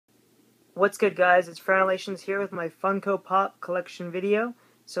What's good, guys? It's Franalations here with my Funko Pop collection video.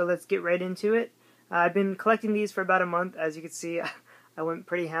 So let's get right into it. I've been collecting these for about a month. As you can see, I went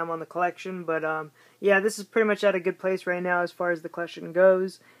pretty ham on the collection. But yeah, this is pretty much at a good place right now as far as the collection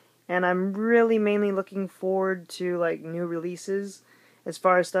goes. And I'm really mainly looking forward to like new releases as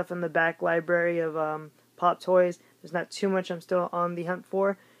far as stuff in the back library of Pop toys. There's not too much I'm still on the hunt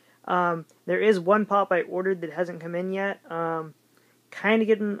for. There is one Pop I ordered that hasn't come in yet. Kind of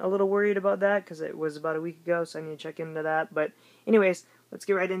getting a little worried about that because it was about a week ago, so I need to check into that. But anyways, let's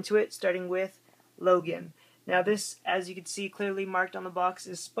get right into it, starting with Logan. Now this, as you can see clearly marked on the box,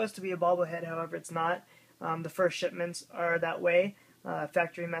 is supposed to be a bobblehead. However, it's not. The first shipments are that way,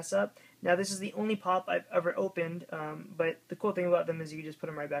 factory mess up. Now this is the only Pop I've ever opened, but the cool thing about them is you can just put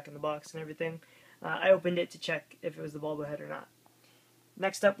them right back in the box and everything. I opened it to check if it was the bobblehead or not.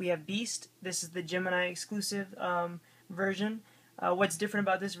 Next up we have Beast. This is the Gemini exclusive version. What's different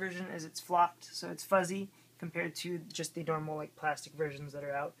about this version is it's flocked, so it's fuzzy compared to just the normal like plastic versions that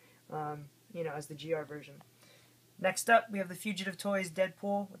are out, as the GR version. Next up, we have the Fugitive Toys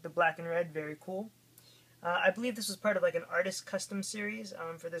Deadpool with the black and red, very cool. I believe this was part of like an artist custom series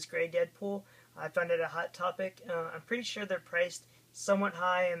for this gray Deadpool. I found it a Hot Topic. I'm pretty sure they're priced somewhat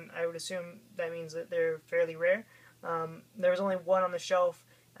high, and I would assume that means that they're fairly rare. There was only one on the shelf,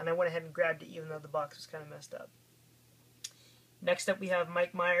 and I went ahead and grabbed it even though the box was kind of messed up. Next up we have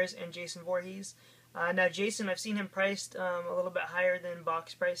Mike Myers and Jason Voorhees. Now Jason, I've seen him priced a little bit higher than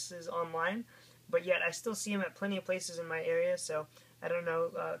box prices online, but yet I still see him at plenty of places in my area, so I don't know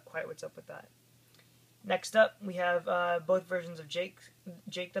quite what's up with that. Next up we have both versions of Jake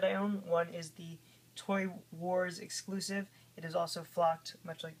that I own. One is the Toy Wars exclusive. It is also flocked,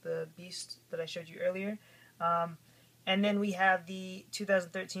 much like the Beast that I showed you earlier. And then we have the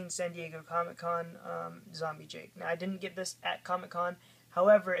 2013 San Diego Comic-Con Zombie Jake. Now, I didn't get this at Comic-Con.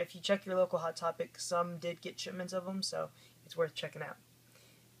 However, if you check your local Hot Topic, some did get shipments of them, so it's worth checking out.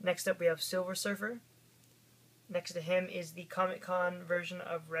 Next up, we have Silver Surfer. Next to him is the Comic-Con version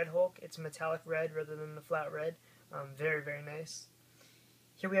of Red Hulk. It's metallic red rather than the flat red. Very, very nice.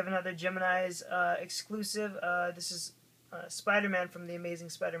 Here we have another Gemini's exclusive. This is Spider-Man from the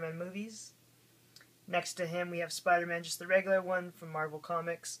Amazing Spider-Man movies. Next to him we have Spider-Man, just the regular one from Marvel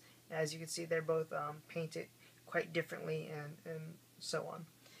Comics. As you can see, they're both painted quite differently and so on.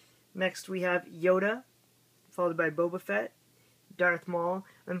 Next we have Yoda, followed by Boba Fett, Darth Maul.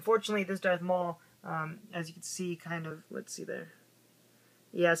 Unfortunately, this Darth Maul, as you can see, kind of, let's see there.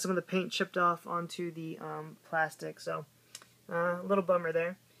 Yeah, some of the paint chipped off onto the plastic, so a little bummer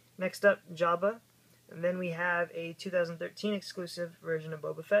there. Next up, Jabba. And then we have a 2013 exclusive version of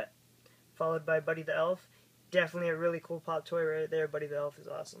Boba Fett, followed by Buddy the Elf. Definitely a really cool Pop toy right there. Buddy the Elf is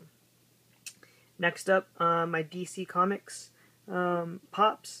awesome. Next up, my DC Comics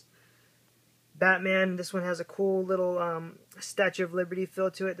Pops. Batman, this one has a cool little Statue of Liberty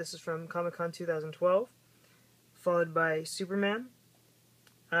feel to it. This is from Comic-Con 2012. Followed by Superman.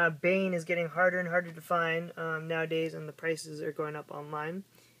 Bane is getting harder and harder to find nowadays, and the prices are going up online.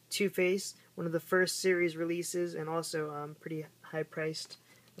 Two-Face, one of the first series releases, and also pretty high-priced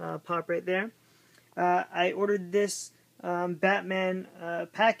Pop right there. I ordered this Batman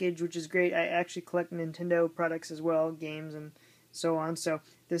package, which is great. I actually collect Nintendo products as well, games and so on. So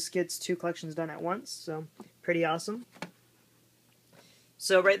this gets two collections done at once. So pretty awesome.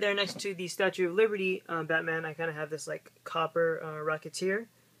 So right there next to the Statue of Liberty Batman, I kind of have this like copper Rocketeer,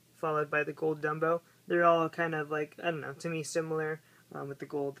 followed by the gold Dumbo. They're all kind of like, I don't know, to me similar with the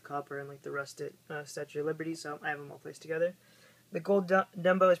gold, the copper, and like the rusted Statue of Liberty. So I have them all placed together. The gold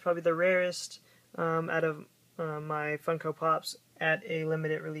Dumbo is probably the rarest out of my Funko Pops at a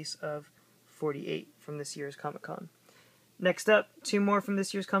limited release of 48 from this year's Comic-Con. Next up, two more from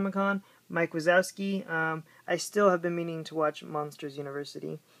this year's Comic-Con. Mike Wazowski. I still have been meaning to watch Monsters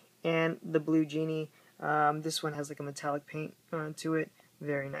University. And the Blue Genie. This one has like a metallic paint to it.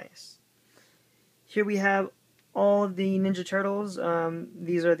 Very nice. Here we have all of the Ninja Turtles.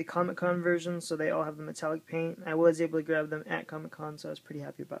 These are the Comic-Con versions, so they all have the metallic paint. I was able to grab them at Comic-Con, so I was pretty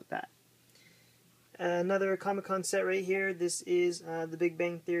happy about that. Another Comic-Con set right here. This is the Big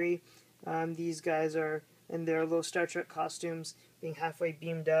Bang Theory. These guys are in their little Star Trek costumes, being halfway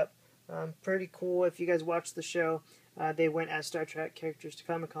beamed up. Pretty cool. If you guys watched the show, they went as Star Trek characters to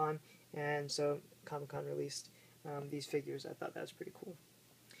Comic-Con, and so Comic-Con released these figures. I thought that was pretty cool.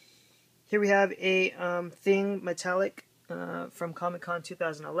 Here we have a Thing metallic from Comic-Con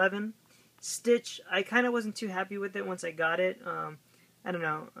 2011. Stitch, I kind of wasn't too happy with it once I got it. I don't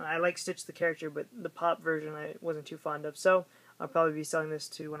know. I like Stitch the character, but the Pop version I wasn't too fond of. So I'll probably be selling this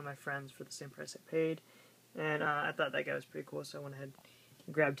to one of my friends for the same price I paid. And I thought that guy was pretty cool, so I went ahead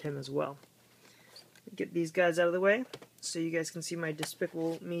grabbed him as well. Get these guys out of the way so you guys can see my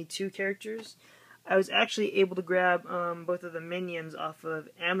Despicable Me 2 characters. I was actually able to grab both of the Minions off of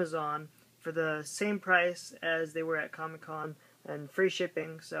Amazon for the same price as they were at Comic-Con and free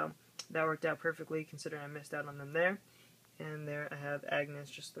shipping, so that worked out perfectly considering I missed out on them there. And there I have Agnes,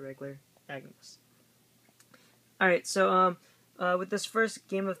 just the regular Agnes. Alright, so with this first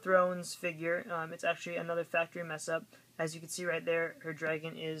Game of Thrones figure, it's actually another factory mess up. As you can see right there, her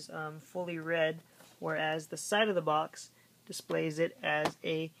dragon is fully red, whereas the side of the box displays it as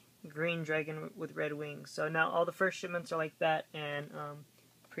a green dragon with red wings. So now all the first shipments are like that, and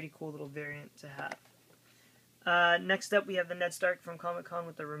pretty cool little variant to have. Next up we have the Ned Stark from Comic-Con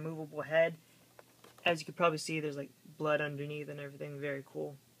with the removable head. As you can probably see, there's like blood underneath and everything. Very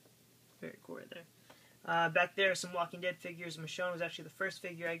cool. Very cool right there. Back there are some Walking Dead figures. Michonne was actually the first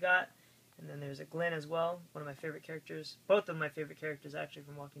figure I got. And then there's a Glenn as well, one of my favorite characters. Both of my favorite characters actually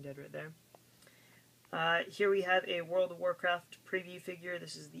from Walking Dead right there. Here we have a World of Warcraft preview figure.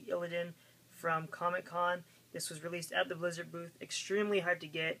 This is the Illidan from Comic-Con. This was released at the Blizzard booth. Extremely hard to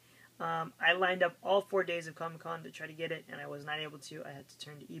get. I lined up all 4 days of Comic-Con to try to get it, and I was not able to. I had to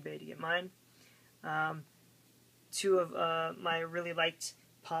turn to eBay to get mine. Two of my really liked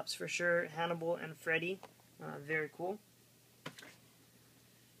pops for sure, Hannibal and Freddy. Very cool.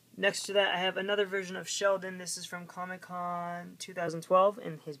 Next to that, I have another version of Sheldon. This is from Comic-Con 2012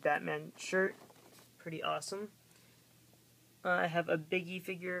 in his Batman shirt. Pretty awesome. I have a Big E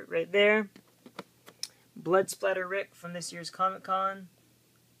figure right there. Blood Splatter Rick from this year's Comic-Con.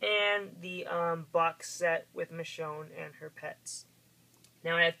 And the box set with Michonne and her pets.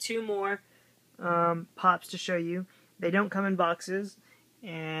 Now I have 2 more pops to show you. They don't come in boxes,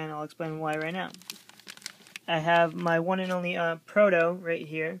 and I'll explain why right now. I have my one and only Proto right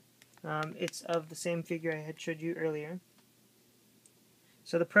here. It's of the same figure I had showed you earlier.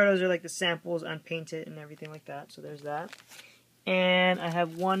 So the Protos are like the samples unpainted and everything like that, so there's that. And I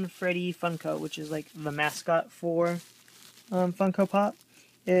have one Freddy Funko, which is like the mascot for Funko Pop.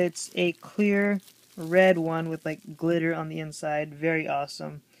 It's a clear red one with like glitter on the inside. Very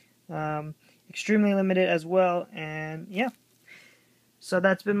awesome. Extremely limited as well, and yeah. So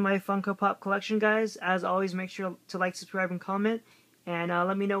that's been my Funko Pop collection, guys. As always, make sure to like, subscribe, and comment. And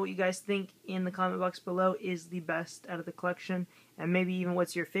let me know what you guys think in the comment box below is the best out of the collection. And maybe even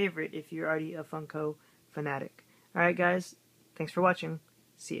what's your favorite if you're already a Funko fanatic. Alright, guys. Thanks for watching.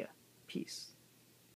 See ya. Peace.